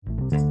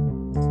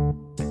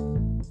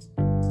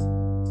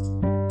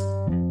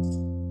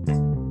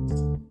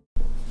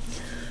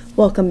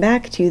Welcome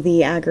back to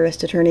the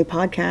Agorist Attorney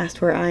Podcast,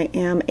 where I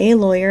am a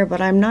lawyer,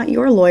 but I'm not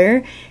your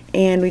lawyer,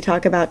 and we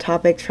talk about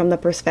topics from the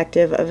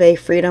perspective of a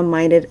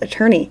freedom-minded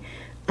attorney.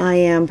 I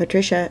am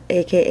Patricia,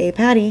 aka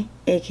Patty,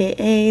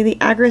 aka the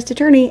Agorist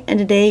Attorney, and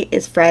today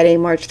is Friday,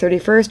 March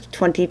 31st,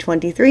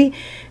 2023,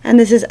 and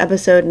this is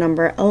episode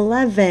number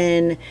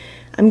 11.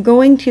 I'm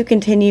going to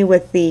continue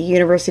with the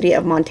University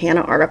of Montana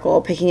article,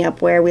 picking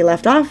up where we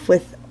left off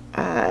with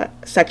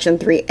Section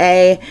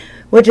 3A,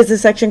 which is a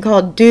section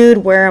called Dude,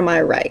 Where Are My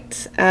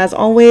Rights? As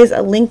always,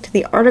 a link to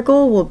the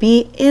article will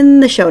be in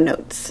the show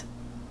notes.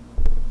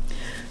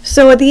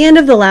 So at the end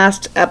of the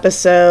last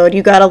episode,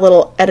 you got a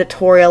little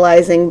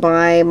editorializing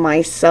by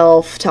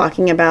myself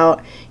talking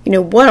about,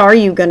 what are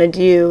you going to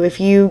do if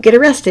you get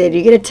arrested,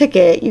 you get a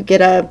ticket, you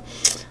get a,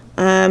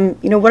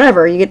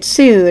 whatever, you get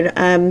sued.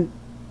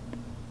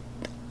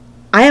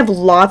 I have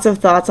lots of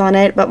thoughts on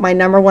it, but my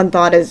number one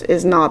thought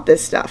is not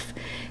this stuff.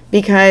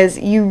 Because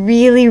you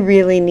really,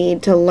 really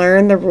need to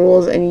learn the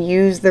rules and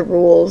use the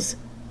rules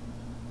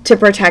to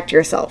protect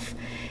yourself.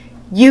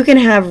 You can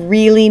have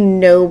really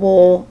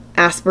noble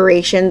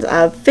aspirations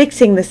of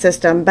fixing the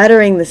system,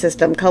 bettering the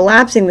system,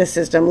 collapsing the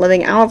system,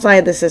 living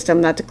outside the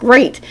system. That's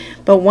great.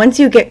 But once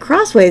you get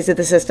crossways to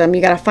the system,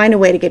 you got to find a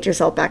way to get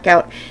yourself back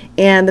out.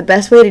 And the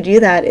best way to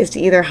do that is to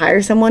either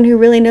hire someone who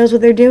really knows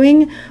what they're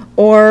doing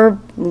or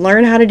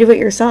learn how to do it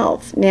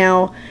yourself.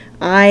 Now,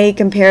 I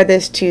compare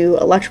this to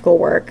electrical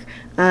work.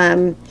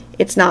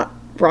 It's not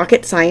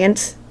rocket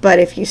science, but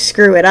if you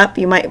screw it up,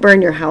 you might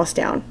burn your house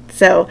down.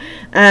 So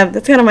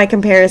that's kind of my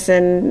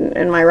comparison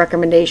and my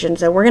recommendation.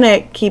 So we're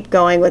going to keep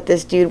going with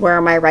this Dude, Where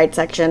Are My Rights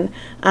section.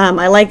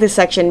 I like this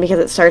section because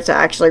it starts to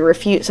actually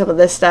refute some of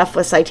this stuff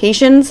with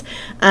citations.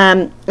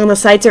 And the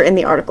cites are in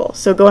the article.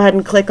 So go ahead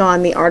and click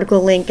on the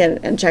article link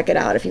and check it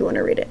out if you want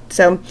to read it.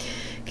 So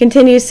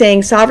continues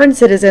saying, sovereign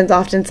citizens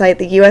often cite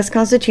the U.S.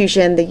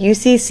 Constitution, the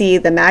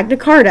UCC, the Magna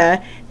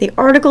Carta, the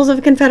Articles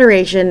of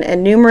Confederation,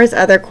 and numerous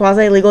other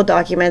quasi-legal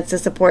documents to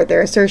support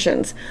their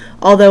assertions.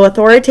 Although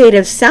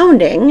authoritative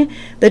sounding,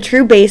 the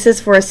true basis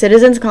for a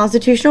citizen's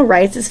constitutional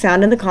rights is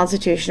found in the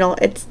Constitution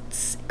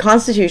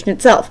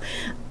itself.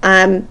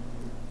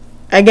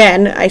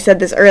 Again, I said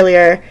this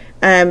earlier,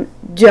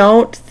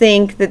 don't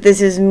think that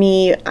this is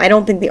me. I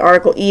don't think the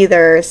article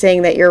either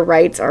saying that your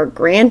rights are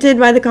granted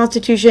by the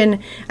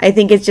Constitution. I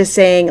think it's just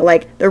saying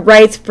the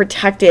rights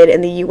protected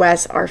in the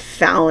U.S. are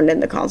found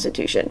in the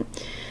Constitution.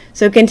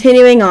 So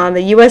continuing on,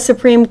 the U.S.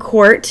 Supreme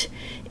Court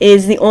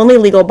is the only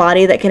legal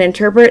body that can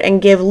interpret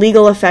and give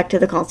legal effect to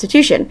the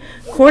Constitution.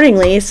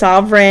 Accordingly,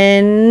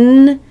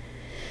 sovereign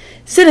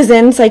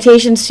citizen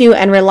citations to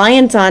and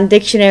reliance on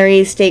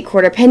dictionaries, state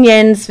court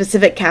opinions,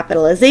 specific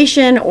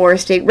capitalization, or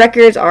state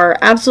records are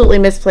absolutely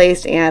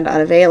misplaced and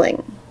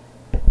unavailing.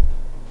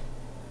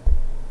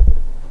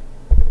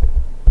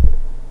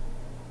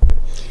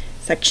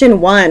 Section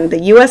 1,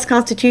 the U.S.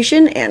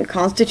 Constitution and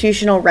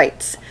Constitutional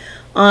Rights.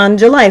 On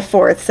July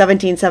 4th,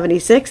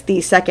 1776,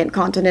 the Second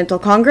Continental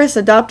Congress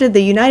adopted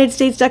the United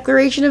States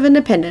Declaration of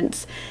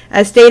Independence.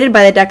 As stated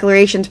by the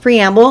Declaration's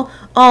preamble,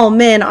 all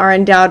men are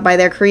endowed by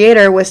their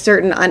Creator with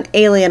certain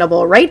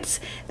unalienable rights,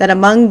 that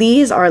among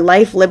these are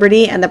life,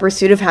 liberty, and the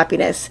pursuit of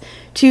happiness.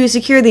 To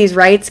secure these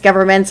rights,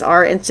 governments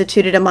are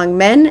instituted among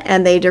men,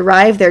 and they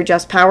derive their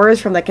just powers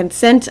from the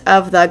consent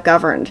of the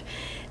governed.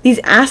 These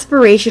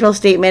aspirational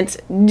statements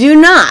do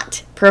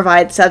not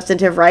provide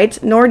substantive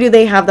rights, nor do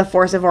they have the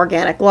force of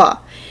organic law.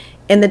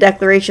 In the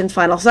Declaration's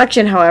final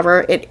section,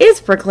 however, it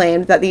is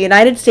proclaimed that the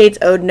United States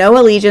owed no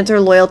allegiance or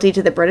loyalty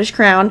to the British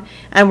Crown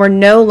and were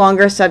no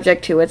longer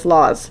subject to its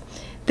laws.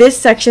 This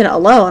section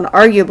alone,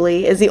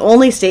 arguably, is the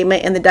only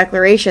statement in the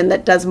Declaration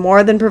that does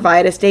more than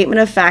provide a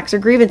statement of facts or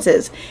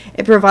grievances.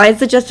 It provides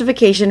the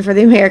justification for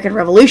the American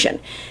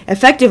Revolution.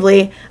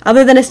 Effectively,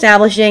 other than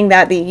establishing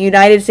that the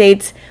United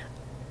States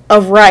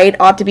of right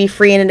ought to be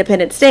free and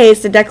independent states,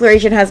 the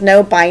Declaration has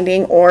no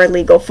binding or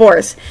legal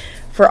force.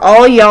 For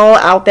all y'all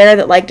out there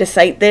that like to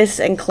cite this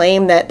and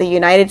claim that the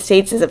United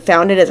States is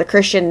founded as a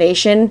Christian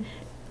nation,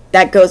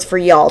 that goes for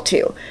y'all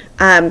too.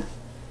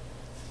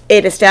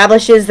 It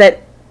establishes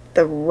that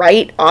the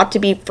right ought to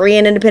be free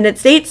and independent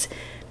states.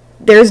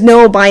 There's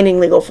no binding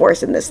legal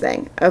force in this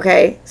thing,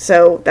 okay?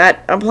 So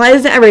that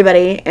applies to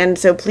everybody, and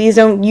so please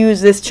don't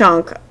use this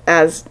chunk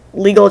as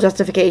legal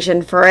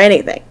justification for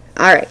anything.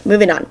 All right,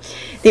 moving on.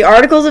 The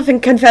Articles of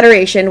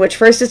Confederation, which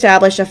first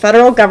established a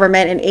federal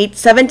government in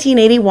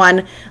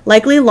 1781,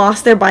 likely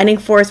lost their binding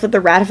force with the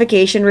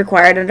ratification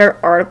required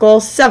under Article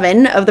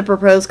 7 of the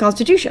proposed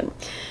Constitution.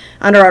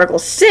 Under Article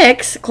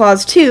 6,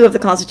 Clause 2 of the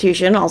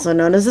Constitution, also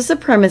known as the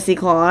Supremacy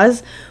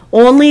Clause,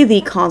 only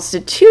the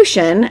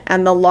Constitution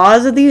and the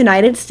laws of the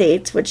United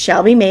States, which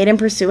shall be made in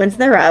pursuance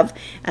thereof,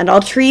 and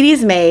all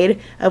treaties made,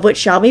 of which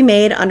shall be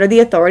made under the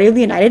authority of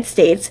the United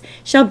States,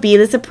 shall be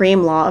the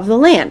supreme law of the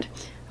land.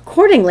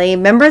 Accordingly,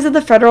 members of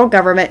the federal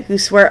government who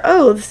swear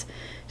oaths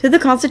to the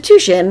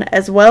Constitution,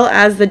 as well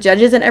as the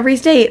judges in every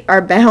state,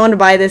 are bound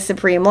by this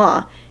supreme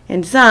law.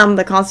 In some,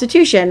 the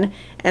Constitution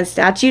and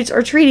statutes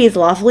or treaties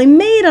lawfully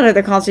made under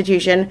the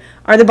Constitution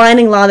are the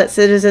binding law that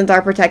citizens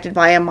are protected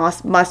by and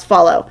must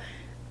follow.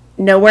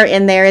 Nowhere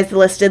in there is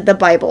listed the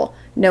Bible.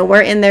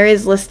 Nowhere in there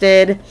is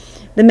listed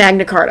the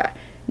Magna Carta.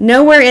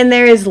 Nowhere in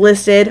there is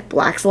listed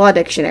Black's Law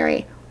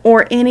Dictionary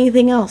or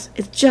anything else.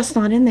 It's just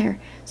not in there.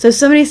 So if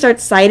somebody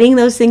starts citing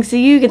those things to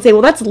you, you can say,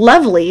 well, that's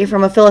lovely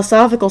from a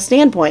philosophical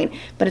standpoint,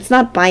 but it's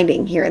not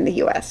binding here in the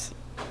U.S.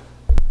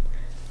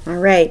 All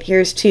right,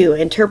 here's 2,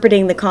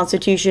 interpreting the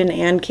Constitution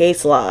and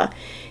case law.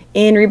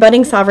 In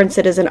rebutting sovereign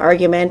citizen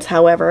arguments,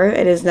 however,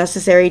 it is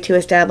necessary to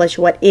establish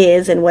what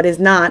is and what is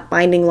not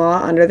binding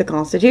law under the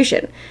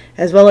Constitution,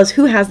 as well as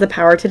who has the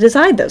power to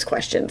decide those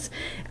questions.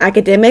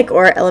 Academic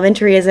or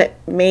elementary as it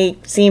may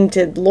seem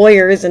to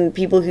lawyers and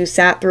people who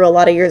sat through a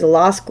lot of years of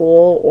law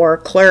school or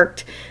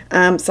clerked,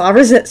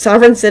 sovereign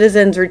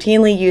citizens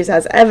routinely use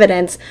as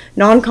evidence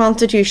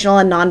non-constitutional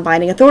and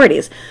non-binding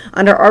authorities.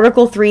 Under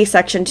Article 3,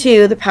 Section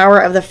 2, the power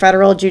of the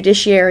federal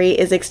judiciary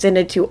is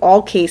extended to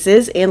all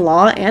cases in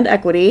law and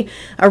equity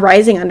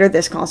arising under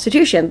this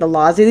Constitution, the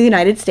laws of the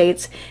United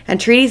States, and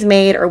treaties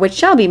made or which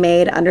shall be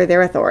made under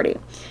their authority.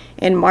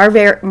 In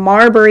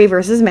Marbury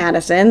v.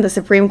 Madison, the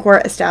Supreme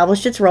Court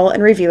established its role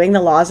in reviewing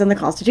the laws and the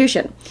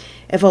Constitution.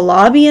 If a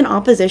law be in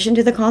opposition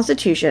to the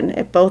Constitution,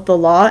 if both the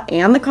law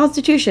and the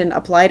Constitution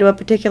apply to a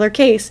particular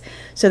case,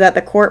 so that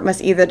the court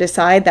must either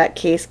decide that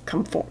case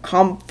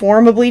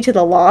conformably to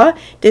the law,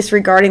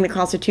 disregarding the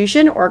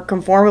Constitution, or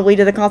conformably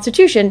to the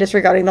Constitution,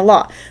 disregarding the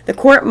law. The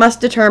court must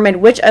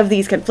determine which of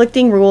these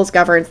conflicting rules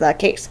governs that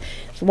case.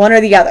 It's one or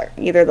the other.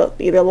 Either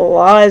the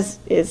law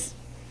is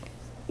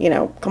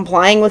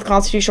complying with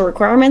constitutional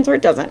requirements, or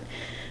it doesn't.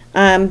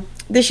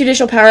 The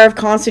judicial power of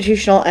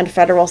constitutional and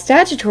federal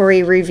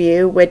statutory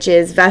review, which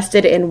is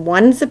vested in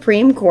one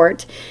Supreme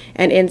Court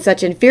and in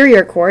such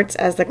inferior courts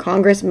as the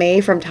Congress may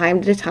from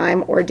time to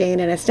time ordain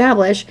and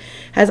establish,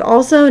 has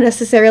also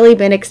necessarily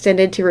been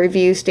extended to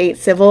review state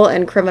civil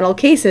and criminal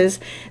cases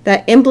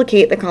that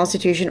implicate the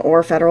Constitution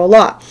or federal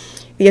law.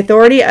 The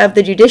authority of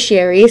the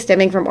judiciary,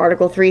 stemming from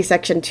Article 3,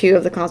 Section 2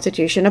 of the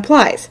Constitution,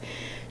 applies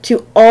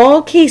to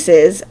all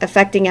cases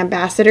affecting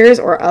ambassadors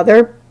or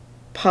other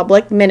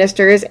public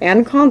ministers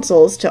and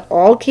consuls, to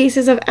all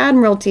cases of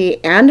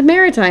admiralty and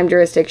maritime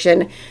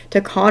jurisdiction,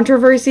 to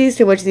controversies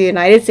to which the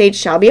United States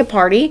shall be a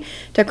party,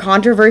 to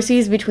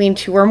controversies between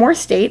 2 or more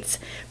states,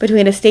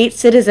 between a state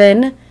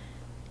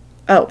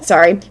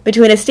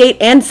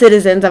and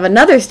citizens of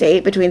another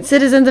state, between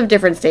citizens of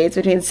different states,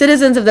 between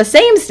citizens of the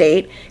same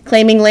state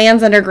claiming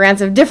lands under grants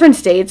of different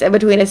states, and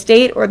between a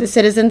state or the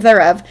citizens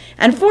thereof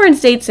and foreign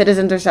state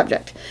citizens or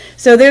subject.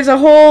 So there's a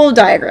whole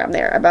diagram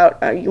there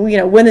about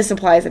when this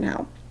applies and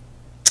how.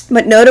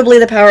 But notably,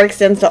 the power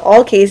extends to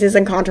all cases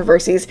and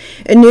controversies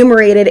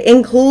enumerated,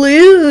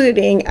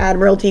 including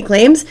admiralty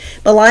claims,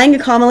 belying a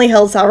commonly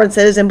held sovereign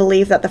citizen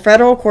belief that the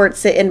federal courts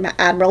sit in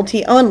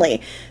admiralty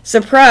only.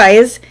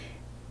 Surprise!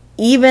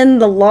 Even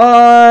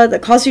the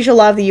constitutional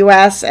law of the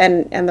U.S.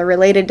 and the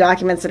related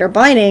documents that are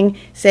binding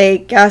say,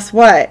 guess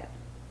what?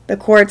 The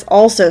courts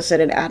also sit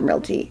in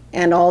admiralty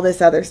and all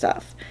this other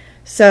stuff.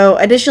 So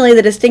additionally,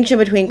 the distinction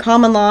between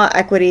common law,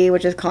 equity,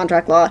 which is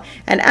contract law,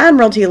 and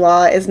admiralty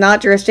law is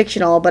not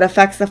jurisdictional, but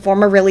affects the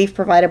form of relief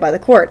provided by the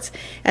courts.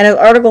 And as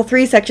Article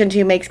 3, Section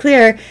 2 makes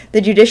clear,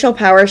 the judicial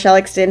power shall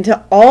extend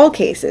to all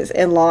cases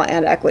in law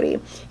and equity.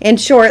 In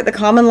short, the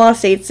common law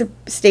the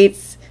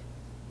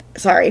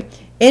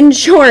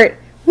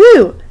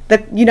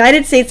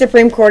United States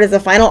Supreme Court is the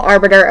final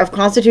arbiter of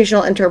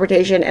constitutional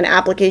interpretation and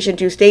application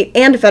to state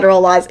and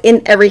federal laws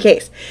in every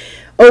case.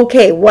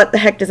 Okay, what the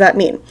heck does that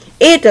mean?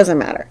 It doesn't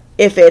matter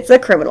if it's a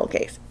criminal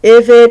case,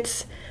 if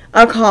it's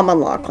a common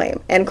law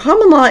claim. And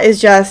common law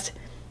is just,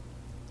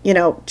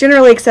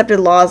 generally accepted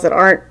laws that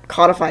aren't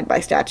codified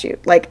by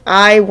statute. Like,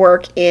 I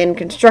work in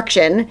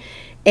construction,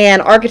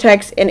 and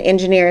architects and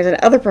engineers and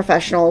other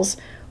professionals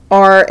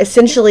are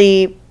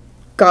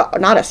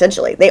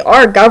they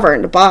are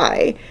governed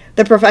by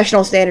the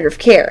professional standard of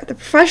care. The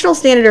professional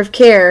standard of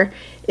care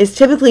is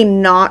typically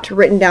not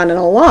written down in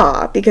a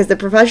law because the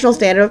professional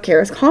standard of care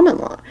is common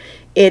law.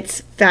 It's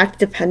fact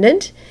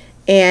dependent,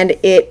 and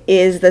it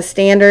is the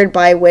standard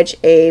by which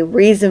a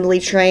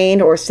reasonably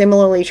trained or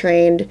similarly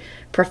trained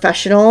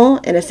professional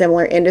in a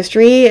similar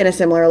industry, in a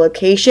similar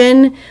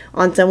location,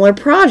 on similar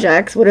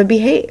projects would have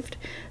behaved.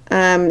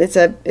 It's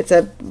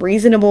a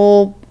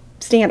reasonable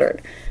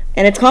standard,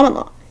 and it's common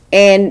law.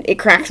 And it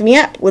cracks me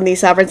up when these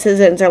sovereign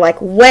citizens are like,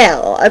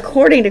 well,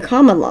 according to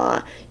common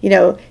law,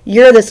 you're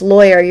this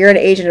lawyer, you're an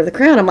agent of the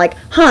crown. I'm like,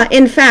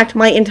 in fact,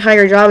 my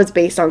entire job is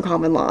based on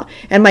common law.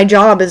 And my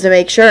job is to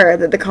make sure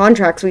that the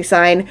contracts we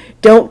sign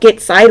don't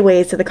get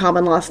sideways to the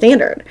common law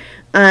standard.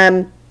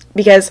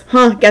 Because,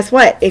 guess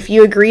what? If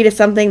you agree to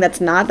something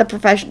that's not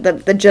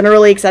the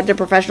generally accepted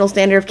professional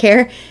standard of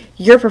care,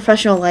 your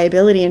professional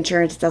liability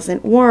insurance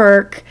doesn't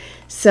work.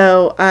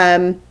 So,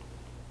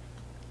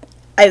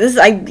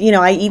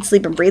 I eat,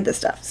 sleep, and breathe this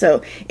stuff.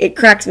 So it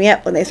cracks me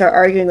up when they start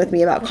arguing with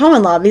me about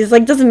common law, because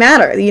it doesn't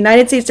matter. The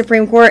United States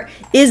Supreme Court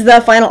is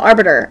the final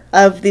arbiter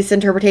of this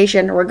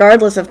interpretation,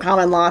 regardless of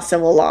common law,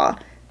 civil law,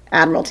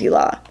 admiralty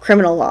law,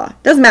 criminal law.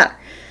 Doesn't matter.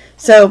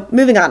 So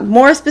moving on.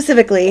 More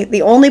specifically,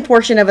 the only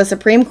portion of a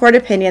Supreme Court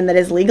opinion that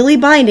is legally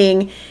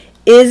binding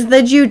is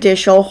the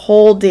judicial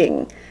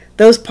holding.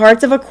 Those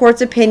parts of a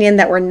court's opinion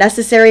that were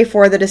necessary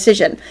for the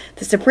decision.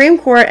 The Supreme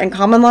Court and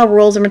common law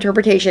rules of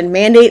interpretation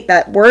mandate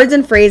that words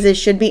and phrases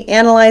should be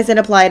analyzed and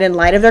applied in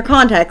light of their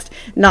context,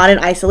 not in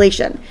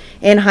isolation.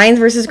 In Hines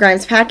v.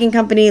 Grimes Packing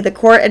Company, the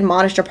court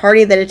admonished a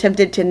party that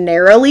attempted to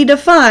narrowly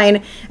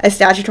define a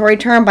statutory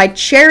term by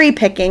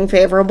cherry-picking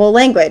favorable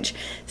language.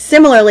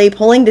 Similarly,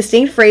 pulling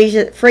distinct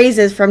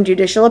phrases from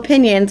judicial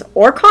opinions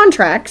or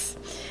contracts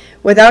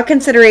without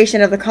consideration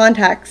of the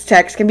context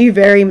text can be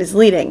very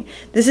misleading.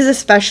 This is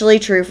especially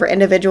true for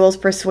individuals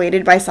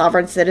persuaded by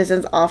sovereign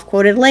citizens'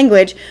 off-quoted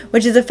language,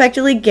 which is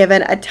effectively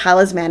given a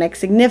talismanic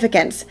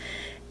significance.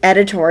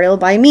 Editorial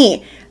by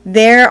me.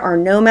 There are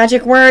no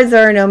magic words,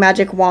 there are no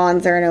magic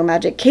wands, there are no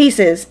magic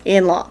cases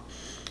in law.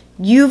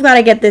 You've got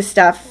to get this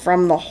stuff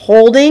from the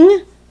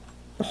holding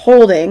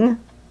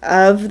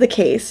of the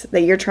case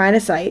that you're trying to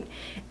cite,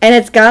 and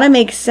it's got to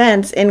make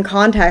sense in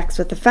context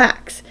with the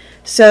facts.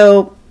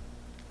 So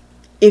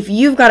if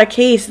you've got a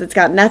case that's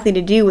got nothing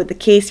to do with the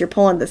case you're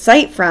pulling the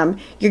cite from,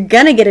 you're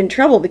going to get in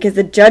trouble, because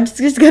the judge is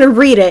just going to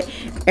read it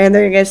and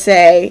they're going to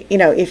say,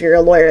 if you're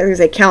a lawyer, they're going to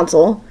say,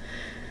 counsel,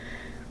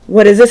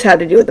 what does this have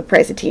to do with the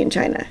price of tea in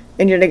China?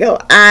 And you're going to go,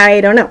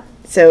 I don't know.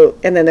 So,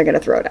 and then they're going to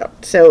throw it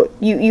out. So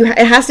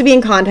it has to be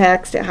in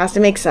context. It has to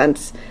make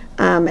sense.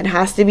 It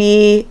has to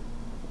be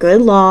good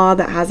law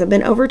that hasn't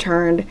been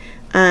overturned.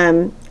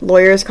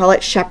 Lawyers call it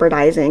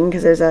shepherdizing,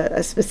 because there's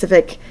a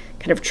specific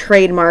kind of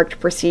trademarked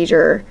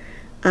procedure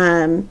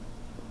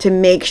to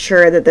make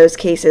sure that those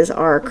cases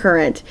are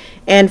current.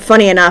 And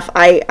funny enough,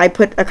 I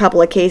put a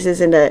couple of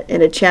cases into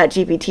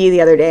ChatGPT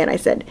the other day, and I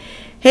said,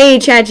 hey,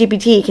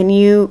 ChatGPT, can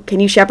you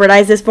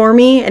shepherdize this for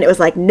me? And it was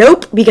like,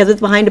 nope, because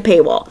it's behind a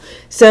paywall.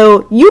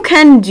 So you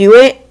can do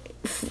it,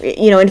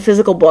 in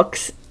physical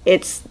books.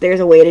 There's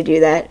a way to do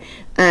that.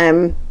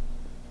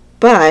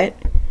 But,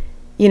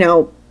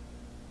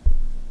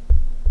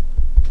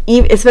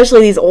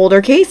 especially these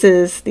older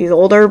cases, these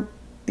older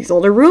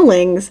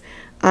rulings,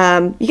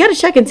 you got to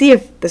check and see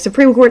if the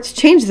Supreme Court's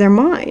changed their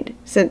mind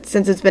since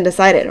it's been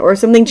decided, or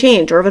something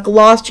changed, or if a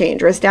law's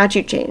changed, or a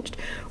statute changed,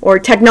 or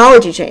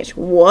technology changed,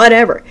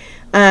 whatever.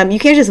 You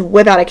can't just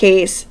whip out a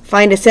case,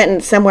 find a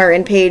sentence somewhere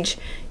in page,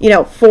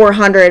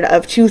 400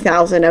 of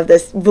 2,000 of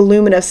this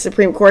voluminous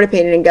Supreme Court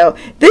opinion and go,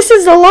 this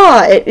is the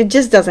law. It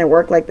just doesn't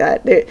work like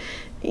that.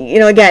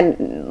 Again,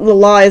 the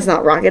law is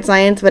not rocket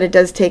science, but it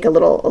does take a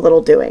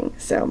little doing.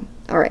 So,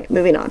 all right,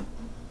 moving on.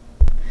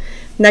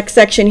 Next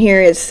section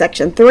here is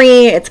section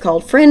 3. It's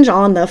called Fringe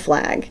on the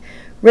Flag.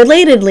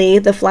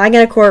 Relatedly, the flag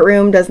in a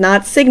courtroom does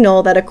not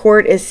signal that a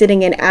court is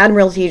sitting in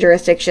admiralty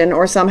jurisdiction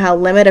or somehow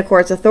limit a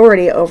court's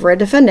authority over a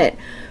defendant.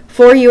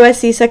 4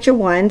 U.S.C. Section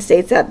 1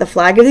 states that the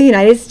flag of the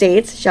United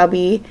States shall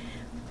be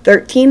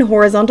 13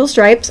 horizontal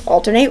stripes,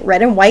 alternate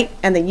red and white,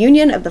 and the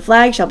union of the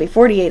flag shall be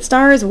 48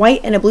 stars,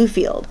 white, and a blue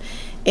field.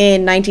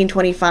 In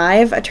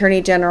 1925, Attorney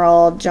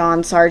General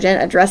John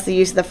Sargent addressed the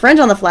use of the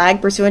fringe on the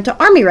flag pursuant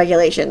to Army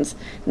Regulations,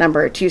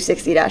 number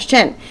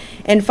 260-10,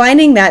 and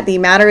finding that the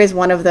matter is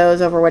one of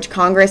those over which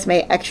Congress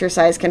may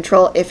exercise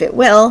control if it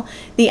will,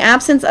 the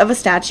absence of a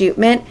statute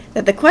meant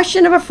that the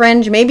question of a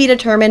fringe may be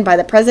determined by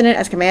the President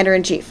as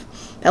Commander-in-Chief.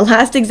 The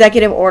last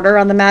executive order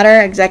on the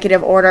matter,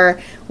 Executive Order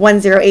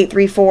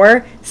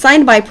 10834,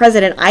 signed by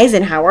President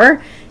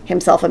Eisenhower,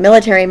 himself a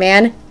military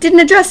man, didn't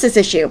address this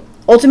issue.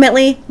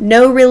 Ultimately,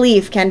 no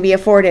relief can be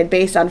afforded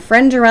based on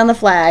fringe around the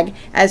flag,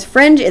 as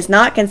fringe is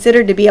not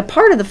considered to be a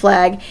part of the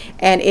flag,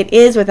 and it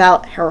is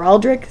without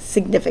heraldic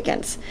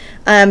significance.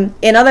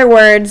 In other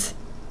words,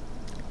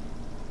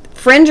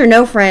 fringe or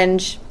no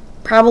fringe,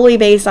 probably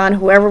based on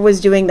whoever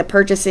was doing the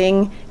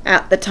purchasing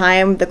at the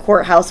time the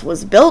courthouse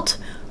was built,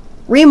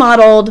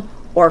 remodeled,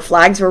 or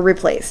flags were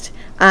replaced.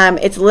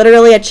 It's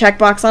literally a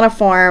checkbox on a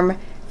form,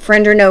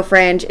 fringe or no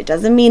fringe. It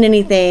doesn't mean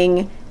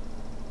anything.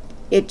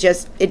 It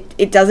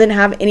doesn't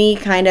have any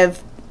kind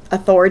of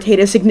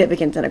authoritative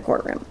significance in a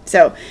courtroom.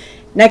 So,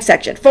 next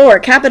section. 4.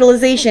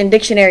 Capitalization,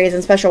 dictionaries,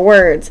 and special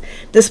words.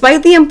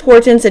 Despite the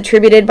importance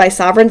attributed by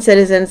sovereign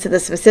citizens to the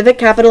specific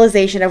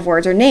capitalization of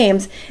words or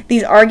names,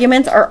 these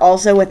arguments are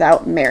also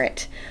without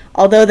merit.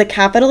 Although the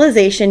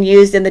capitalization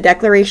used in the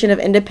Declaration of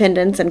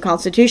Independence and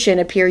Constitution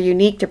appear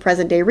unique to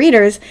present-day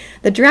readers,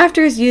 the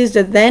drafters used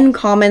a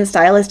then-common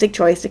stylistic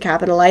choice to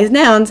capitalize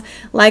nouns,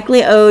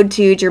 likely owed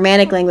to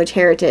Germanic language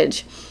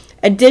heritage.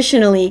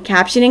 Additionally,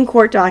 captioning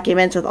court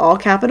documents with all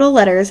capital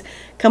letters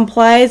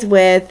complies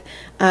with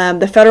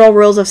the Federal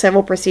Rules of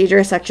Civil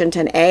Procedure, Section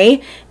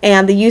 10A,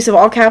 and the use of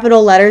all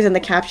capital letters in the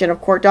caption of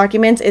court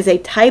documents is a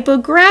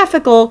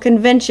typographical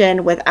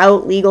convention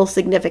without legal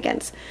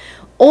significance.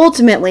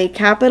 Ultimately,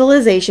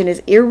 capitalization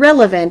is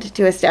irrelevant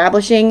to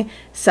establishing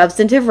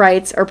substantive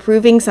rights or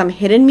proving some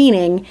hidden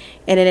meaning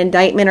in an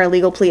indictment or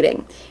legal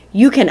pleading.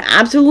 You can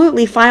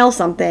absolutely file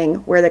something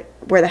where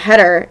the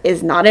header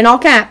is not in all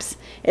caps,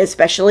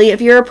 especially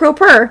if you're a pro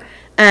per,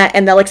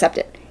 and they'll accept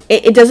it.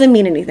 It doesn't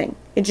mean anything.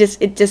 It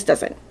just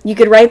doesn't. You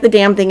could write the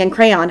damn thing in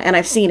crayon, and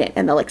I've seen it,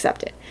 and they'll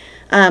accept it.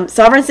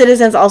 Sovereign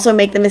citizens also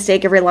make the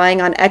mistake of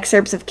relying on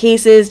excerpts of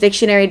cases,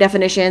 dictionary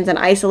definitions, and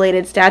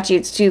isolated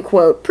statutes to,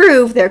 quote,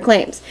 prove their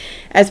claims.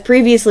 As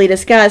previously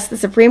discussed, the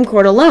Supreme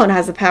Court alone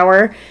has the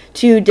power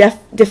to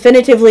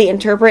definitively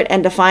interpret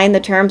and define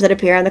the terms that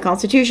appear in the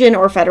Constitution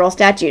or federal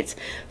statutes.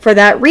 For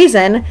that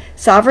reason,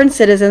 sovereign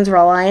citizens'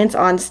 reliance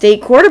on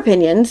state court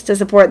opinions to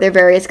support their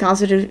various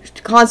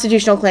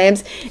constitutional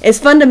claims is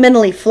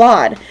fundamentally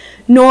flawed.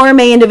 Nor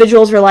may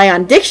individuals rely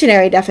on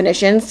dictionary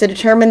definitions to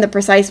determine the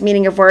precise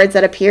meaning of words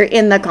that appear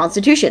in the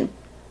Constitution.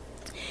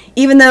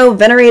 Even though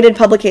venerated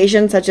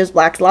publications such as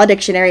Black's Law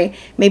Dictionary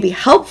may be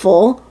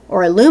helpful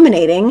or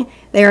illuminating,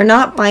 they are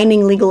not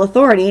binding legal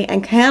authority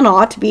and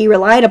cannot be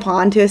relied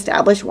upon to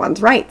establish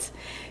one's rights.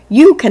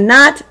 You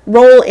cannot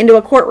roll into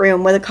a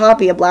courtroom with a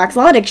copy of Black's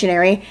Law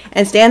Dictionary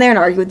and stand there and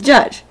argue with the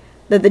judge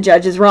that the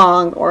judge is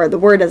wrong or the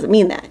word doesn't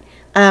mean that.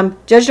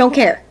 Judge don't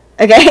care,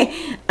 okay?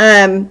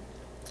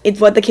 It's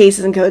what the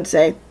cases and codes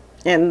say,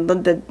 and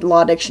the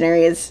law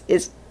dictionary is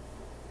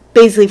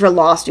basically for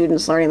law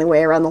students learning the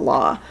way around the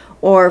law,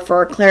 or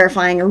for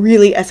clarifying a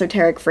really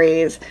esoteric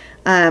phrase.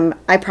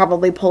 I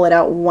probably pull it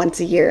out once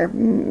a year,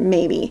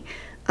 maybe.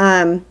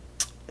 So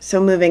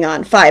moving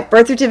on. 5,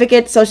 birth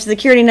certificates, social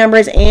security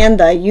numbers, and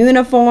the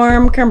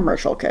Uniform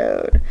Commercial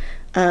Code,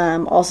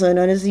 also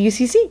known as the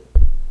UCC.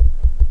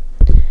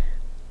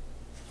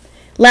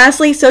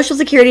 Lastly, social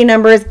security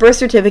numbers, birth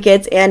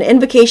certificates, and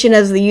invocations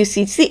of the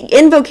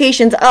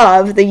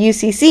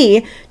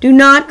UCC do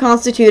not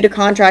constitute a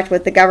contract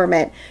with the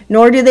government,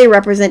 nor do they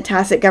represent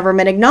tacit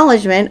government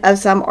acknowledgement of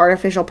some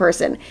artificial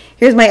person.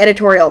 Here's my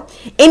editorial.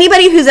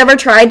 Anybody who's ever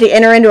tried to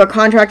enter into a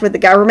contract with the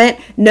government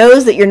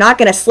knows that you're not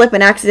going to slip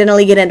and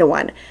accidentally get into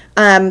one.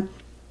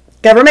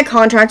 Government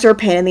contracts are a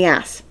pain in the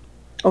ass.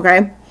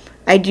 Okay?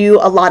 I do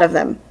a lot of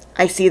them.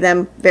 I see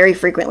them very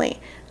frequently.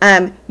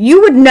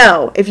 You would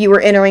know if you were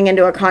entering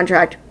into a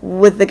contract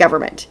with the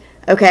government,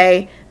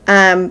 okay?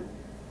 They're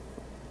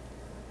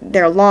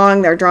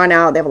long, they're drawn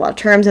out, they have a lot of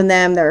terms in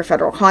them, there are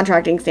federal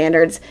contracting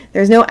standards.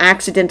 There's no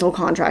accidental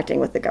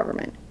contracting with the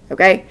government,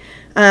 okay?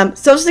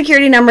 Social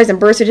security numbers and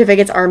birth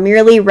certificates are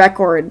merely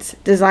records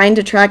designed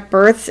to track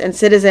births and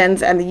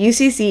citizens, and the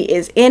UCC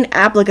is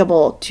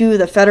inapplicable to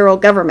the federal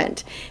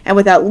government and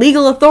without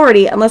legal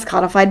authority unless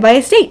codified by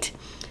a state.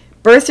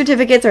 Birth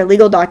certificates are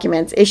legal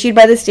documents issued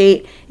by the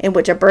state in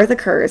which a birth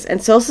occurs,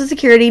 and Social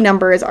Security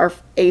numbers are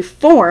a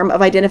form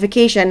of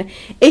identification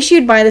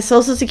issued by the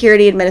Social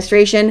Security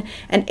Administration,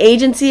 an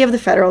agency of the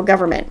federal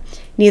government.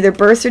 Neither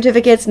birth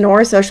certificates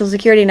nor Social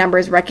Security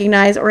numbers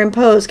recognize or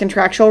impose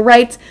contractual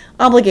rights,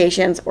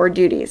 obligations, or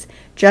duties.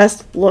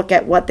 Just look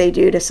at what they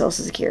do to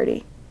Social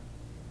Security.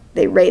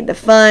 They raid the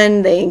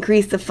fund, they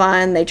increase the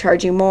fund, they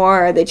charge you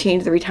more, they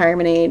change the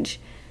retirement age.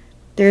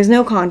 There's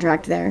no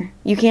contract there.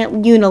 You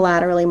can't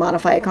unilaterally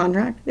modify a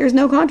contract. There's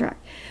no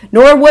contract.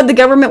 Nor would the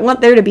government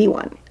want there to be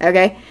one,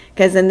 okay?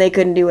 Because then they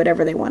couldn't do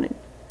whatever they wanted.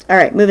 All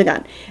right, moving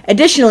on.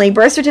 Additionally,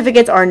 birth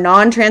certificates are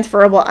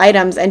non-transferable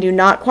items and do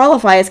not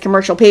qualify as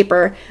commercial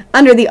paper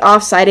under the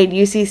off-cited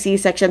UCC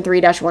Section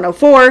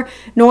 3-104,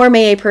 nor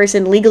may a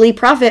person legally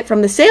profit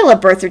from the sale of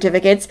birth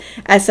certificates,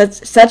 as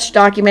such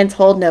documents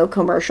hold no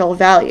commercial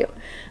value.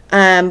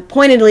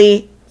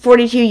 Pointedly,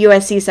 42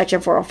 U.S.C.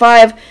 Section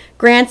 405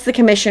 grants the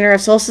Commissioner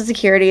of Social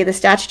Security the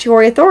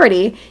statutory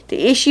authority to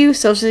issue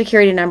Social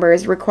Security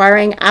numbers,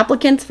 requiring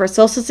applicants for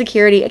Social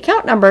Security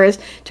account numbers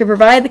to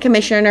provide the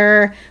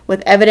Commissioner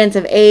with evidence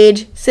of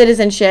age,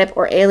 citizenship,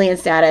 or alien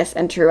status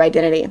and true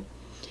identity.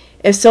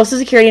 If Social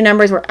Security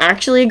numbers were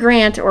actually a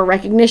grant or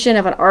recognition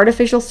of an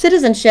artificial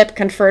citizenship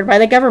conferred by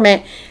the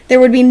government,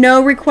 there would be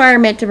no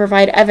requirement to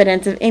provide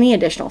evidence of any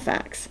additional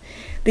facts.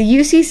 The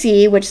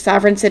UCC, which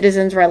sovereign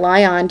citizens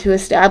rely on to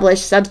establish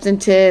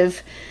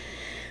substantive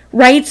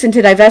rights and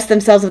to divest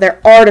themselves of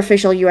their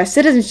artificial U.S.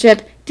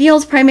 citizenship,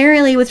 deals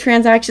primarily with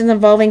transactions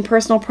involving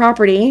personal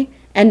property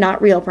and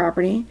not real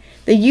property.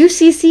 The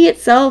UCC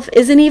itself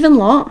isn't even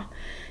law.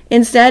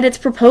 Instead, it's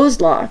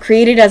proposed law,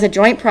 created as a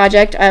joint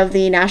project of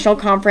the National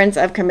Conference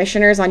of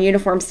Commissioners on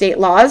Uniform State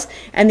Laws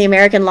and the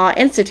American Law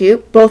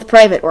Institute, both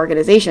private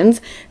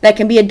organizations, that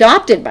can be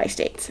adopted by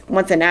states.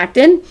 Once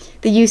enacted,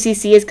 the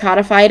UCC is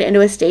codified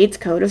into a state's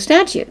code of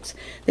statutes.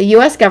 The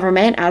U.S.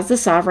 government, as the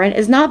sovereign,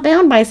 is not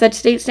bound by such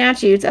state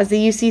statutes as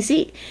the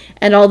UCC.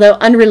 And although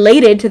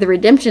unrelated to the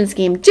redemption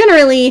scheme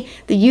generally,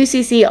 the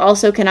UCC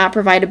also cannot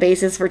provide a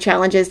basis for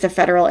challenges to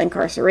federal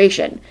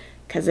incarceration.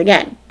 Because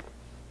again,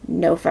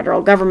 no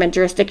federal government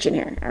jurisdiction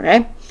here,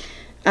 okay?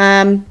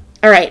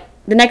 All right,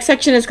 The next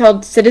section is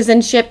called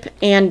Citizenship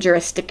and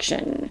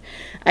Jurisdiction.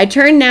 I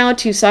turn now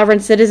to sovereign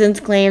citizens'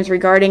 claims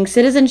regarding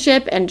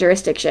citizenship and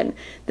jurisdiction.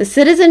 The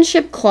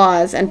Citizenship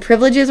Clause and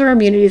Privileges or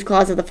Immunities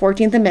Clause of the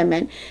 14th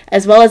Amendment,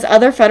 as well as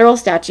other federal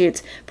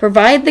statutes,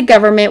 provide the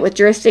government with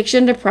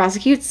jurisdiction to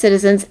prosecute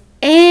citizens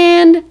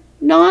and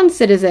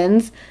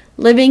non-citizens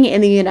living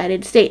in the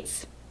United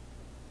States.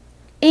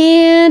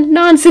 And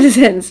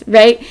non-citizens,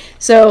 right?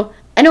 So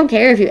I don't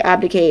care if you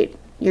abdicate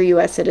your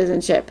U.S.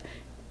 citizenship.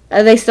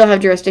 They still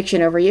have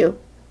jurisdiction over you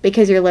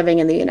because you're living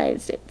in the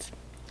United States.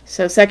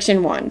 So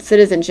Section 1,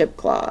 Citizenship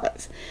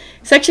Clause.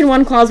 Section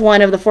 1, Clause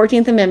 1 of the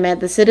 14th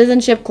Amendment, the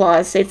Citizenship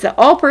Clause, states that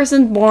all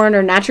persons born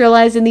or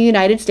naturalized in the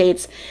United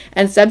States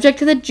and subject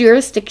to the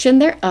jurisdiction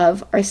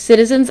thereof are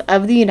citizens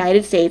of the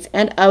United States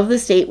and of the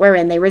state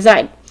wherein they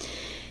reside.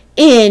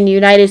 In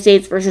United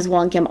States v.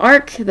 Wong Kim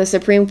Ark, the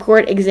Supreme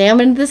Court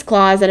examined this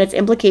clause and its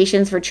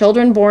implications for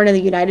children born in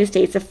the United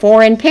States of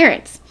foreign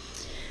parents.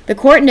 The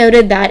court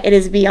noted that it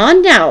is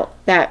beyond doubt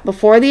that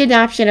before the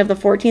adoption of the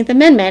 14th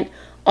Amendment,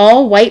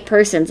 all white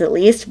persons, at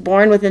least,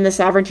 born within the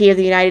sovereignty of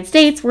the United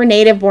States were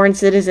native-born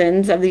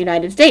citizens of the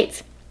United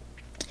States.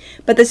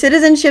 But the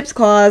Citizenship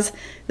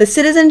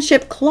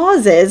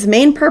Clause's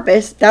main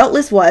purpose,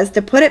 doubtless, was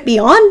to put it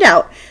beyond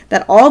doubt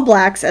that all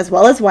blacks, as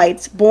well as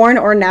whites, born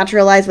or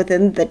naturalized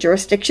within the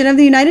jurisdiction of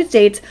the United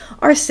States,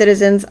 are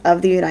citizens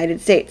of the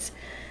United States.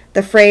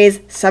 The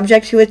phrase,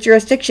 subject to its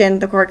jurisdiction,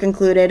 the court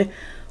concluded,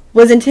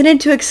 was intended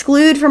to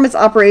exclude from its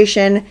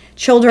operation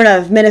children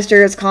of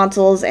ministers,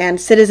 consuls, and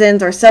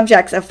citizens or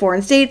subjects of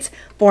foreign states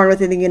born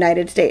within the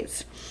United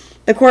States.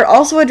 The court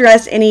also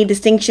addressed any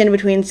distinction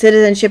between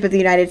citizenship of the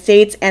United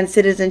States and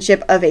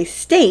citizenship of a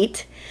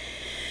state,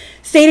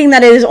 stating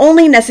that it is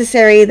only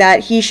necessary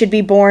that he should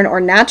be born or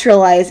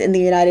naturalized in the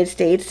United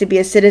States to be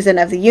a citizen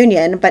of the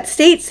Union, but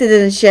state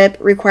citizenship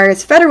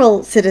requires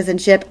federal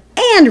citizenship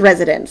and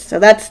residence. So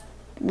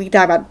we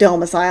talk about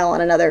domicile on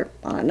another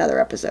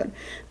episode.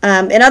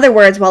 In other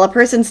words, while a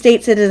person's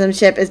state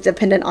citizenship is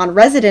dependent on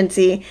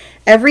residency,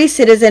 every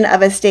citizen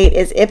of a state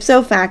is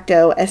ipso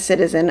facto a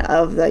citizen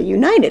of the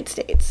United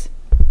States.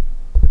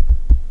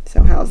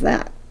 So how's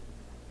that?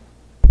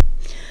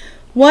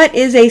 What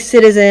is a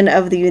citizen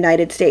of the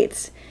United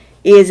States?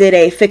 Is it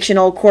a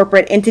fictional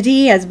corporate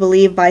entity as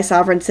believed by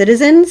sovereign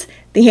citizens?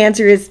 The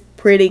answer is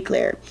pretty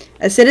clear.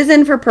 A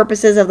citizen for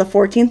purposes of the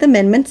 14th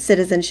Amendment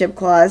Citizenship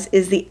Clause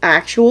is the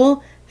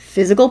actual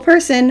physical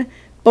person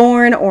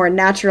born or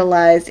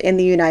naturalized in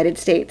the United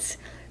States.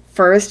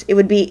 First, it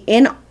would be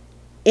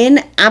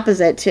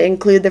inapposite to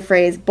include the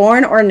phrase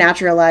born or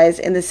naturalized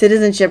in the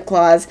Citizenship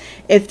Clause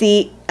if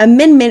the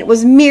amendment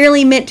was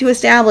merely meant to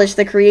establish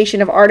the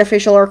creation of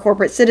artificial or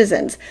corporate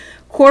citizens.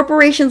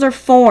 Corporations are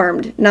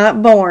formed,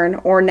 not born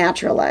or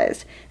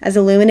naturalized. As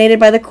illuminated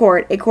by the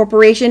court, a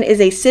corporation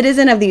is a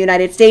citizen of the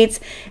United States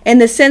in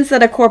the sense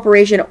that a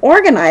corporation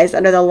organized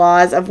under the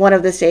laws of one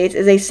of the states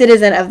is a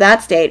citizen of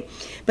that state,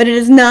 but it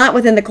is not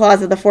within the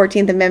clause of the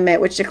 14th Amendment,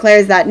 which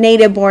declares that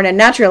native, born, and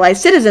naturalized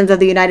citizens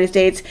of the United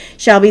States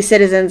shall be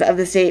citizens of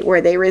the state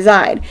where they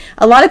reside.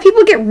 A lot of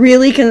people get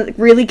really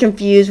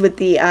confused with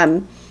the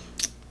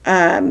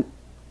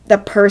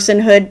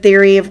personhood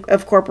theory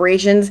of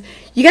corporations.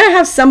 You gotta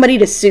have somebody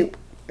to sue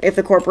if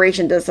the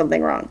corporation does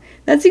something wrong.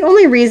 That's the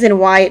only reason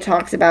why it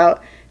talks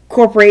about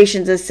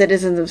corporations as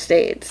citizens of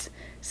states.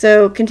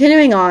 So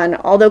continuing on,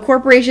 although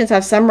corporations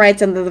have some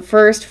rights under the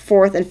First,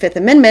 Fourth, and Fifth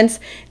Amendments,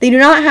 they do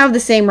not have the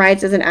same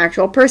rights as an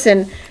actual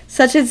person,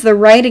 such as the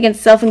right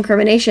against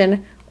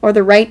self-incrimination or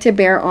the right to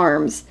bear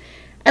arms.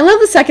 I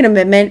love the Second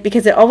Amendment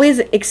because it always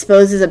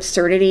exposes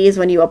absurdities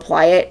when you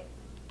apply it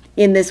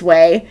in this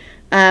way.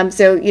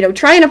 So,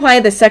 try and apply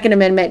the Second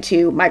Amendment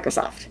to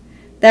Microsoft.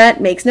 That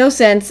makes no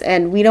sense,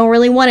 and we don't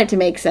really want it to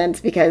make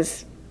sense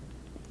because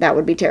that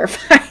would be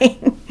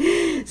terrifying.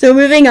 So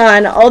moving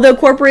on, although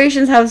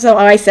corporations have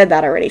I said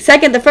that already.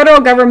 Second, the federal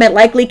government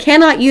likely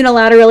cannot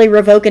unilaterally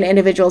revoke an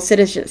individual's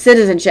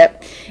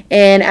citizenship.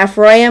 In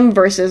Ephraim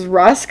versus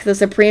Rusk, the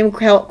Supreme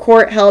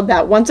Court held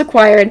that once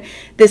acquired,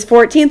 this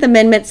 14th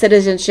Amendment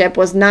citizenship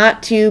was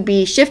not to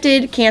be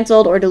shifted,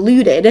 canceled, or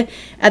diluted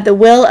at the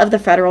will of the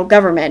federal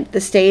government, the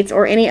states,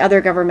 or any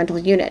other governmental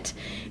unit.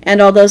 And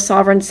although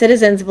sovereign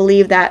citizens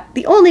believe that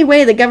the only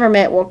way the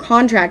government will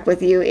contract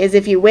with you is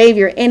if you waive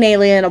your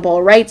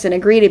inalienable rights and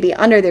agree to be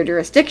under their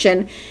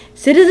jurisdiction,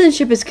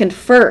 citizenship is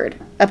conferred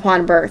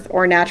upon birth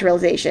or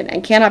naturalization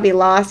and cannot be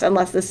lost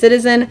unless the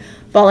citizen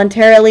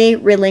voluntarily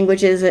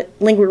relinquishes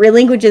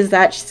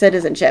that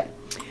citizenship.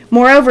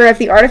 Moreover, if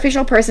the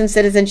artificial person's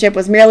citizenship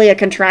was merely a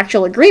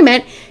contractual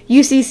agreement,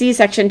 UCC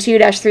Section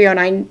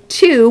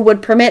 2-3092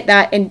 would permit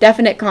that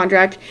indefinite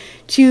contract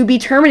to be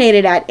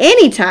terminated at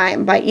any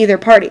time by either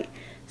party,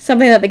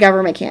 something that the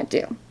government can't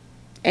do.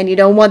 And you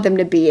don't want them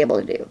to be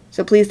able to do.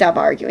 So please stop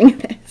arguing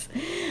this.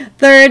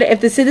 Third, if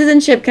the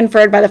citizenship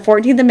conferred by the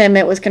 14th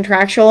Amendment was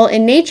contractual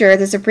in nature,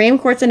 the Supreme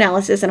Court's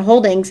analysis and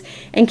holdings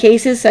in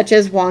cases such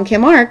as Wong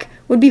Kim Ark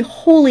would be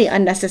wholly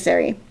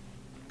unnecessary.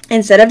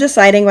 Instead of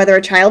deciding whether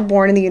a child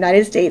born in the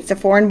United States to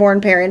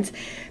foreign-born parents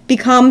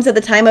becomes, at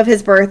the time of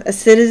his birth, a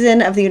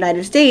citizen of the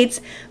United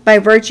States by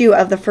virtue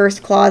of the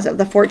first clause of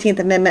the 14th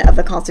Amendment of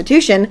the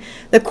Constitution,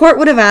 the court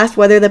would have asked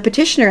whether the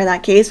petitioner in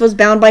that case was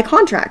bound by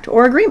contract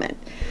or agreement.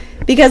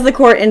 Because the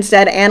court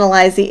instead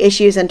analyzed the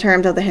issues in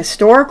terms of the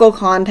historical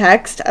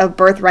context of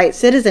birthright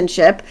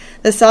citizenship,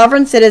 the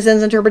sovereign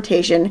citizen's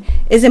interpretation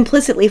is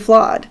implicitly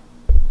flawed.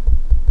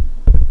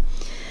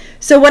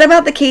 So what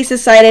about the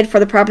cases cited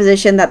for the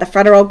proposition that the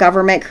federal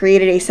government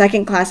created a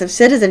second class of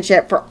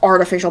citizenship for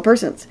artificial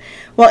persons?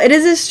 Well, it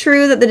is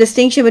true that the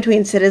distinction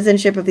between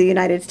citizenship of the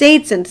United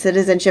States and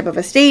citizenship of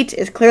a state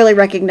is clearly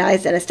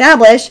recognized and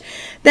established.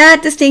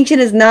 That distinction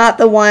is not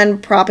the one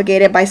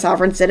propagated by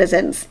sovereign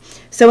citizens.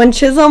 So in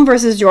Chisholm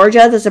versus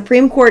Georgia, the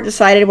Supreme Court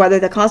decided whether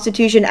the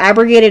Constitution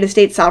abrogated a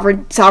state's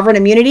sovereign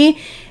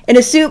immunity in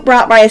a suit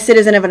brought by a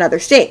citizen of another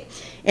state.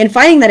 In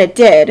finding that it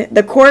did,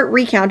 the court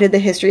recounted the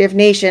history of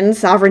nations,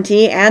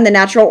 sovereignty, and the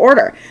natural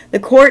order. The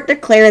court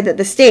declared that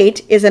the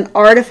state is an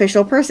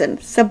artificial person,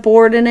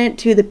 subordinate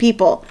to the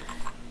people.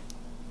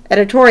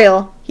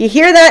 Editorial, you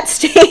hear that,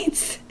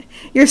 states?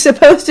 You're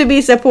supposed to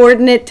be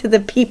subordinate to the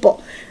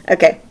people.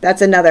 Okay,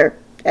 that's another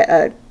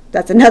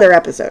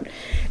episode.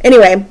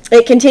 Anyway,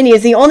 it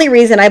continues. The only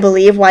reason I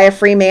believe why a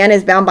free man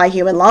is bound by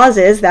human laws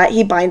is that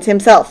he binds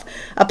himself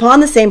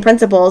upon the same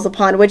principles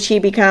upon which he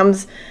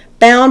becomes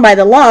bound by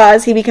the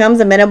laws. He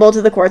becomes amenable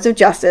to the courts of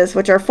justice,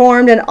 which are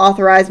formed and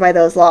authorized by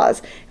those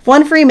laws. If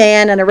one free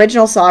man, an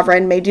original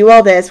sovereign, may do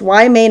all this,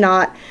 why may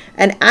not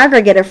an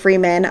aggregate of free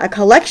men, a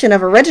collection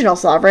of original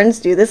sovereigns,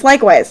 do this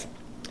likewise?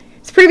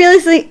 As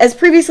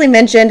previously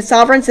mentioned,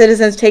 sovereign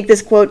citizens take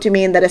this quote to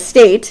mean that a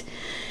state,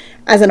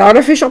 as an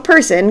artificial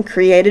person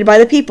created by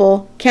the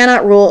people,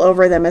 cannot rule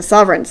over them as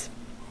sovereigns.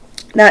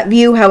 That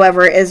view,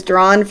 however, is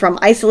drawn from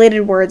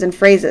isolated words and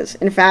phrases.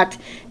 In fact,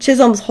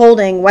 Chisholm's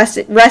holding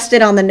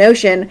rested on the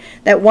notion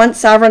that once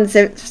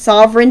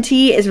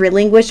sovereignty is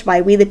relinquished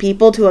by we the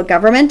people to a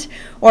government,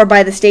 or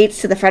by the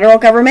states to the federal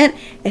government,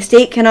 a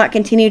state cannot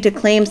continue to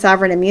claim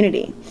sovereign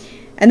immunity.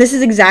 And this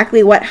is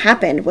exactly what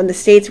happened when the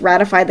states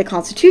ratified the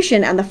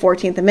Constitution and the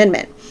 14th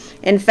Amendment.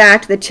 In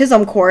fact, the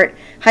Chisholm court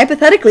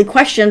hypothetically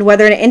questioned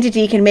whether an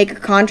entity can make a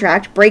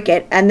contract, break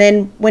it, and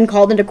then, when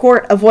called into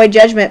court, avoid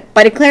judgment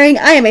by declaring,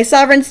 I am a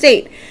sovereign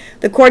state.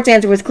 The court's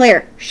answer was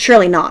clear,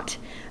 surely not.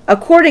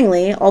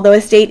 Accordingly, although a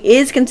state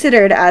is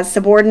considered as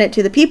subordinate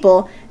to the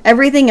people,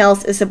 everything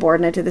else is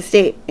subordinate to the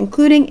state,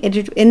 including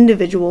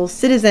individual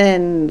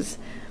citizens.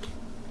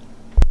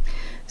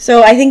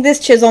 So I think this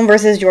Chisholm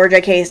versus Georgia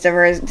case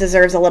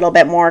deserves a little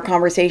bit more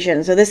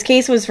conversation. So this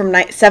case was from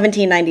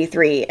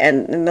 1793,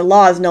 and the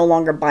law is no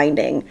longer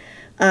binding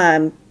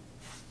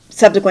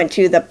subsequent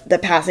to the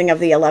passing of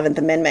the 11th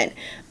Amendment.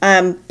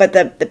 But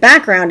the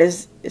background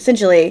is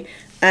essentially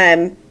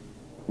there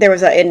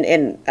was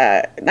in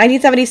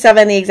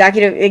 1977, the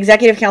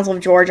Executive Council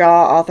of Georgia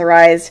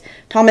authorized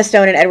Thomas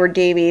Stone and Edward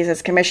Davies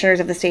as commissioners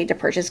of the state to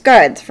purchase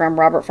goods from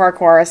Robert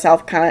Farquhar, a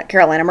South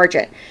Carolina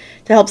merchant,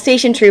 to help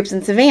station troops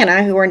in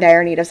Savannah who were in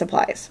dire need of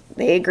supplies.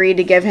 They agreed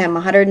to give him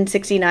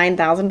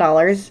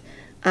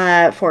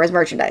 $169,000 for his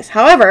merchandise.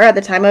 However, at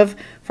the time of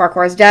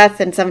Farquhar's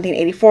death in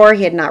 1784,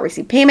 he had not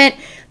received payment.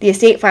 The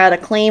estate filed a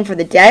claim for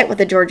the debt with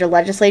the Georgia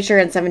legislature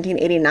in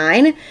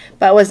 1789,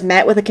 but was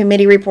met with a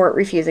committee report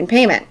refusing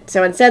payment.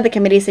 So instead, the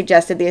committee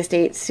suggested the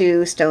estate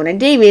sue Stone and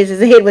Davies as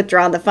they had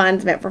withdrawn the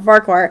funds meant for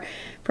Farquhar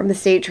from the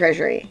state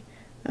treasury.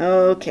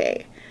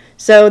 Okay.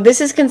 So this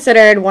is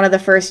considered one of the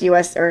first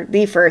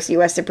the first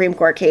U.S. Supreme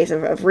Court case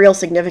of real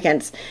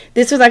significance.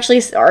 This was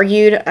actually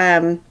argued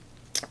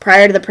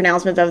prior to the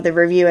pronouncement of the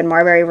review in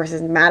Marbury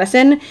versus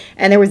Madison,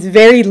 and there was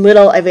very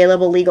little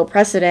available legal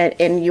precedent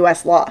in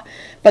U.S. law.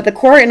 But the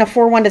court, in a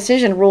 4-1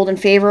 decision, ruled in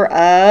favor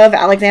of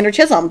Alexander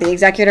Chisholm, the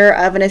executor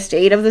of an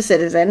estate of the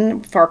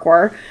citizen,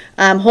 Farquhar,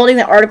 holding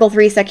that Article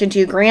 3, Section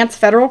 2 grants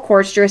federal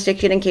courts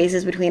jurisdiction in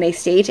cases between a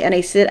state and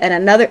a state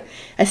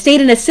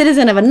and a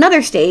citizen of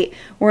another state,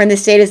 wherein the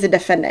state is the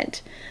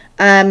defendant.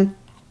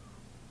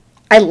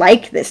 I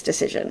like this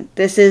decision.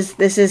 This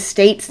is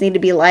states need to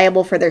be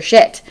liable for their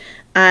shit.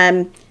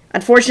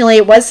 Unfortunately,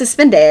 it was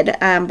suspended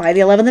by the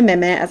 11th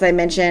Amendment, as I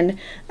mentioned,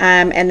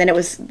 and then it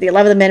was the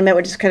 11th Amendment,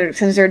 which is kind of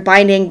considered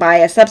binding by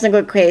a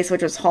subsequent case,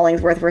 which was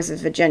Hollingsworth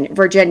versus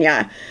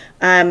Virginia.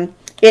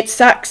 It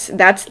sucks.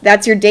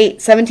 That's your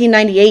date.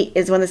 1798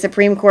 is when the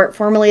Supreme Court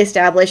formally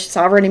established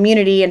sovereign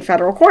immunity in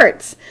federal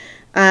courts,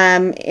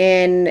 and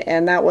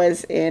that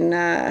was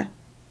in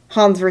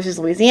Hans versus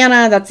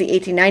Louisiana. That's the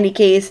 1890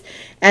 case,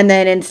 and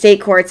then in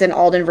state courts in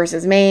Alden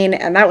versus Maine,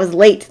 and that was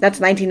late. That's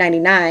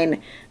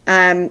 1999.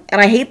 And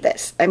I hate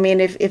this. I mean,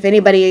 if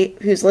anybody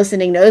who's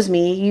listening knows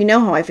me, you know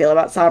how I feel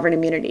about sovereign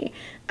immunity.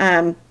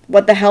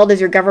 What the hell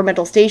does your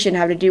governmental station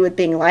have to do with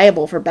being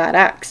liable for bad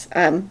acts?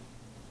 I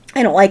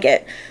don't like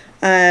it.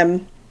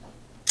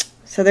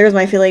 So there's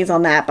my feelings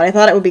on that. But I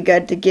thought it would be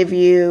good to give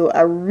you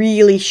a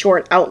really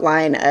short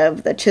outline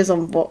of the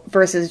Chisholm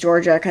versus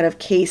Georgia kind of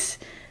case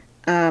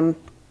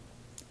area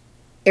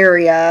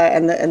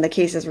and the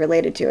cases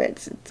related to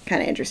it. It's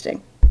kind of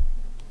interesting.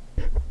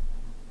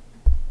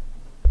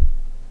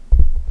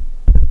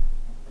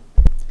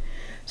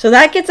 So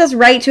that gets us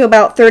right to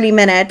about 30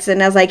 minutes.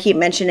 And as I keep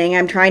mentioning,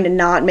 I'm trying to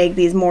not make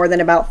these more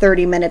than about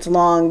 30 minutes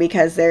long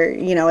because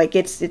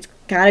it's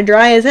kind of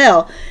dry as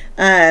hell.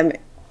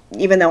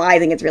 Even though I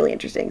think it's really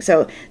interesting.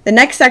 So the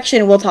next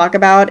section we'll talk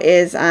about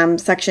is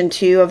section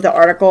 2 of the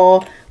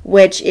article,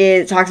 which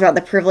talks about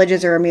the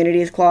privileges or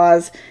immunities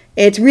clause.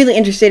 It's really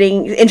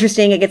interesting.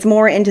 It gets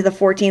more into the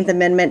 14th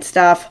Amendment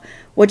stuff,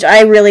 which I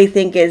really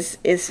think is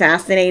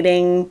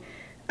fascinating.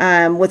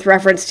 With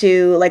reference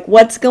to like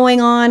what's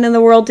going on in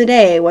the world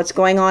today, what's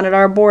going on at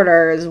our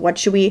borders, what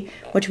should we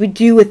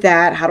do with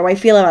that? How do I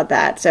feel about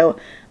that? So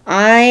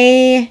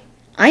I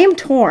am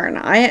torn.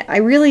 I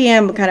really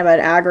am kind of an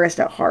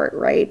agorist at heart,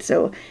 right?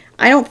 So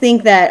I don't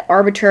think that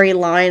arbitrary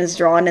lines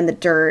drawn in the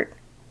dirt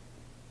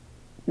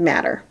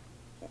matter.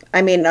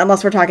 I mean,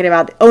 unless we're talking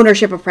about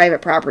ownership of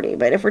private property.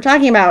 But if we're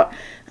talking about,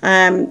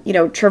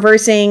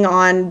 traversing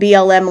on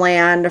BLM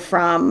land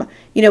from,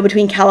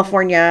 between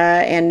California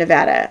and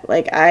Nevada,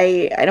 like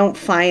I don't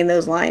find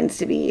those lines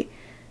to be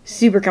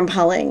super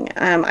compelling.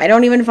 I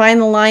don't even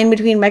find the line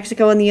between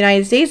Mexico and the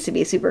United States to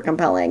be super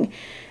compelling,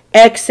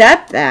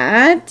 except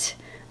that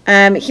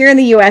here in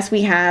the U.S.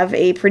 we have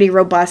a pretty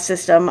robust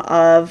system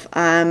of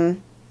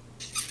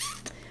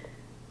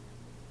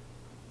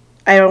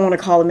I don't want to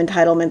call them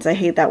entitlements. I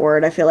hate that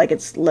word. I feel like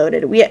it's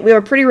loaded. We have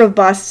a pretty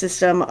robust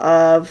system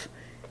of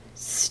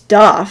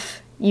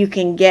stuff you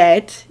can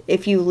get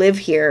if you live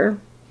here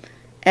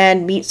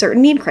and meet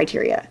certain need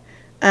criteria.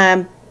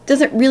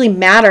 Doesn't really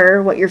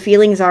matter what your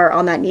feelings are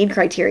on that need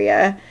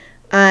criteria.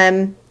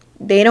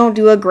 They don't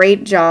do a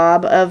great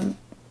job of...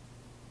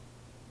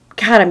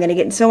 God, I'm going to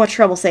get in so much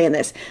trouble saying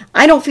this.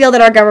 I don't feel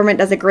that our government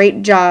does a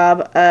great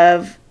job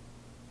of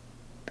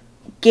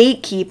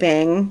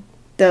gatekeeping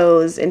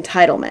those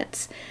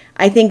entitlements.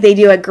 I think they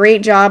do a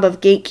great job of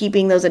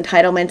gatekeeping those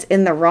entitlements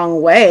in the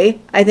wrong way.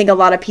 I think a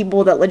lot of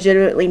people that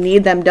legitimately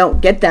need them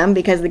don't get them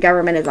because the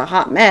government is a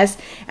hot mess.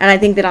 And I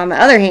think that on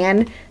the other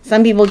hand,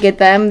 some people get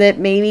them that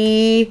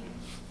maybe,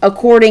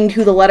 according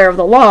to the letter of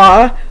the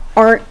law,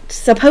 aren't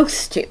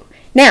supposed to.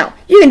 Now,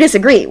 you can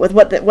disagree with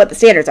what the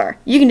standards are.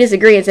 You can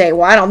disagree and say,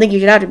 well, I don't think you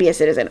should have to be a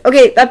citizen.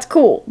 Okay, that's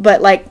cool.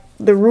 But, like,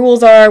 the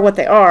rules are what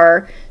they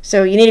are,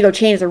 so you need to go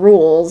change the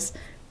rules,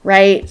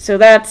 right? So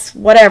that's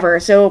whatever.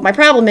 So my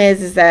problem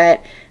is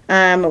that,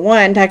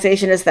 one,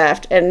 taxation is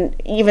theft. And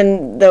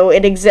even though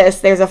it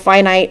exists, there's a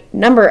finite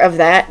number of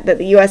that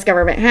the U.S.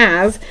 government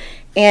has.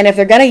 And if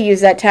they're going to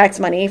use that tax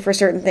money for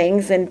certain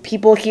things, then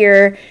people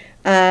here...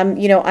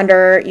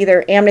 under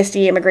either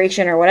amnesty,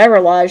 immigration, or whatever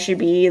laws should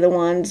be the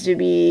ones to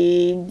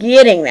be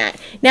getting that.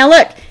 Now,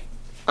 look,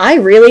 I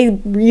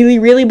really, really,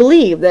 really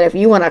believe that if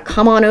you want to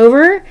come on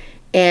over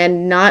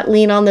and not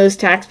lean on those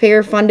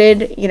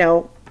taxpayer-funded,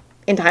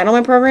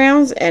 entitlement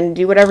programs and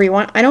do whatever you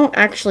want, I don't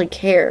actually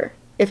care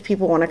if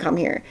people want to come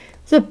here.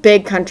 It's a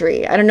big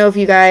country. I don't know if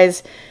you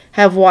guys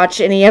have watched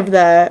any of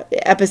the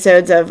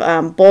episodes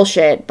of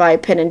Bullshit by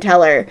Penn and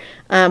Teller,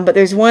 but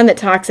there's one that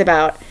talks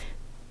about...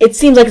 It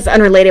seems like it's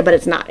unrelated, but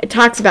it's not. It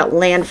talks about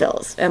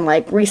landfills and,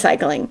 like,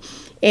 recycling.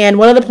 And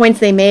one of the points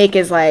they make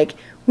is, like,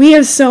 we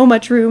have so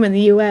much room in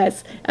the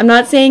U.S. I'm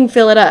not saying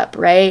fill it up,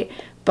 right?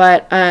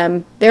 But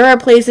there are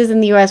places in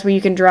the U.S. where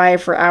you can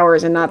drive for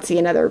hours and not see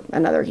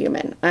another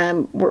human.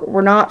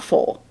 We're not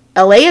full.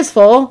 L.A. is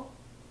full.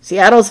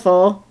 Seattle's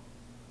full.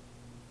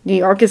 New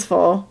York is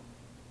full.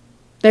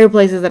 There are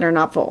places that are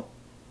not full.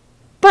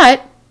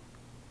 But...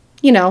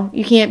 you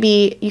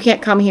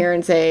can't come here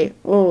and say,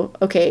 oh,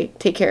 okay,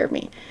 take care of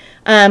me.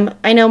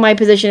 I know my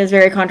position is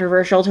very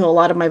controversial to a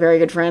lot of my very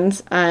good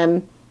friends.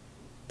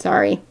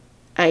 Sorry.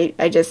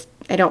 I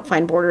don't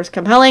find borders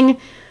compelling,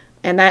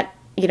 and that,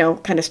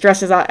 kind of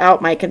stresses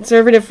out my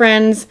conservative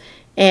friends,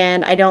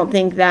 and I don't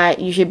think that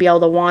you should be able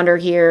to wander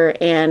here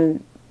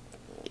and,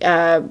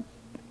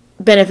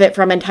 benefit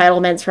from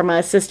entitlements from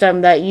a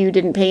system that you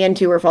didn't pay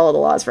into or follow the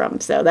laws from.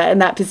 So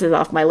that pisses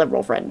off my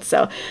liberal friends.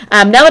 So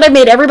now that I've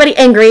made everybody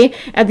angry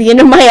at the end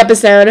of my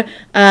episode,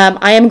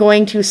 I am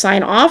going to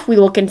sign off. We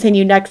will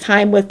continue next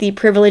time with the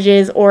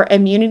privileges or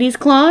immunities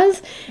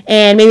clause,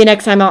 and maybe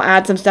next time I'll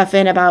add some stuff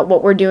in about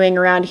what we're doing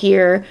around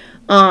here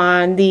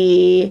on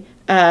the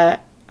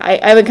I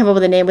haven't come up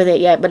with a name with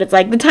it yet, but it's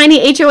like the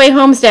tiny HOA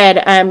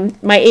homestead,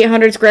 my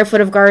 800 square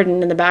foot of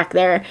garden in the back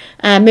there.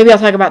 Maybe I'll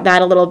talk about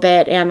that a little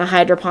bit, and the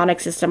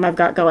hydroponic system I've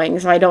got going,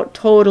 so I don't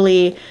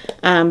totally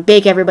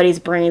bake everybody's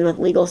brain with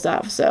legal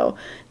stuff. So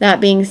that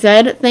being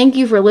said, thank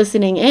you for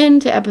listening in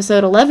to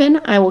episode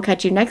 11. I will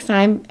catch you next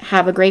time.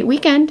 Have a great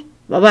weekend.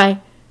 Bye-bye.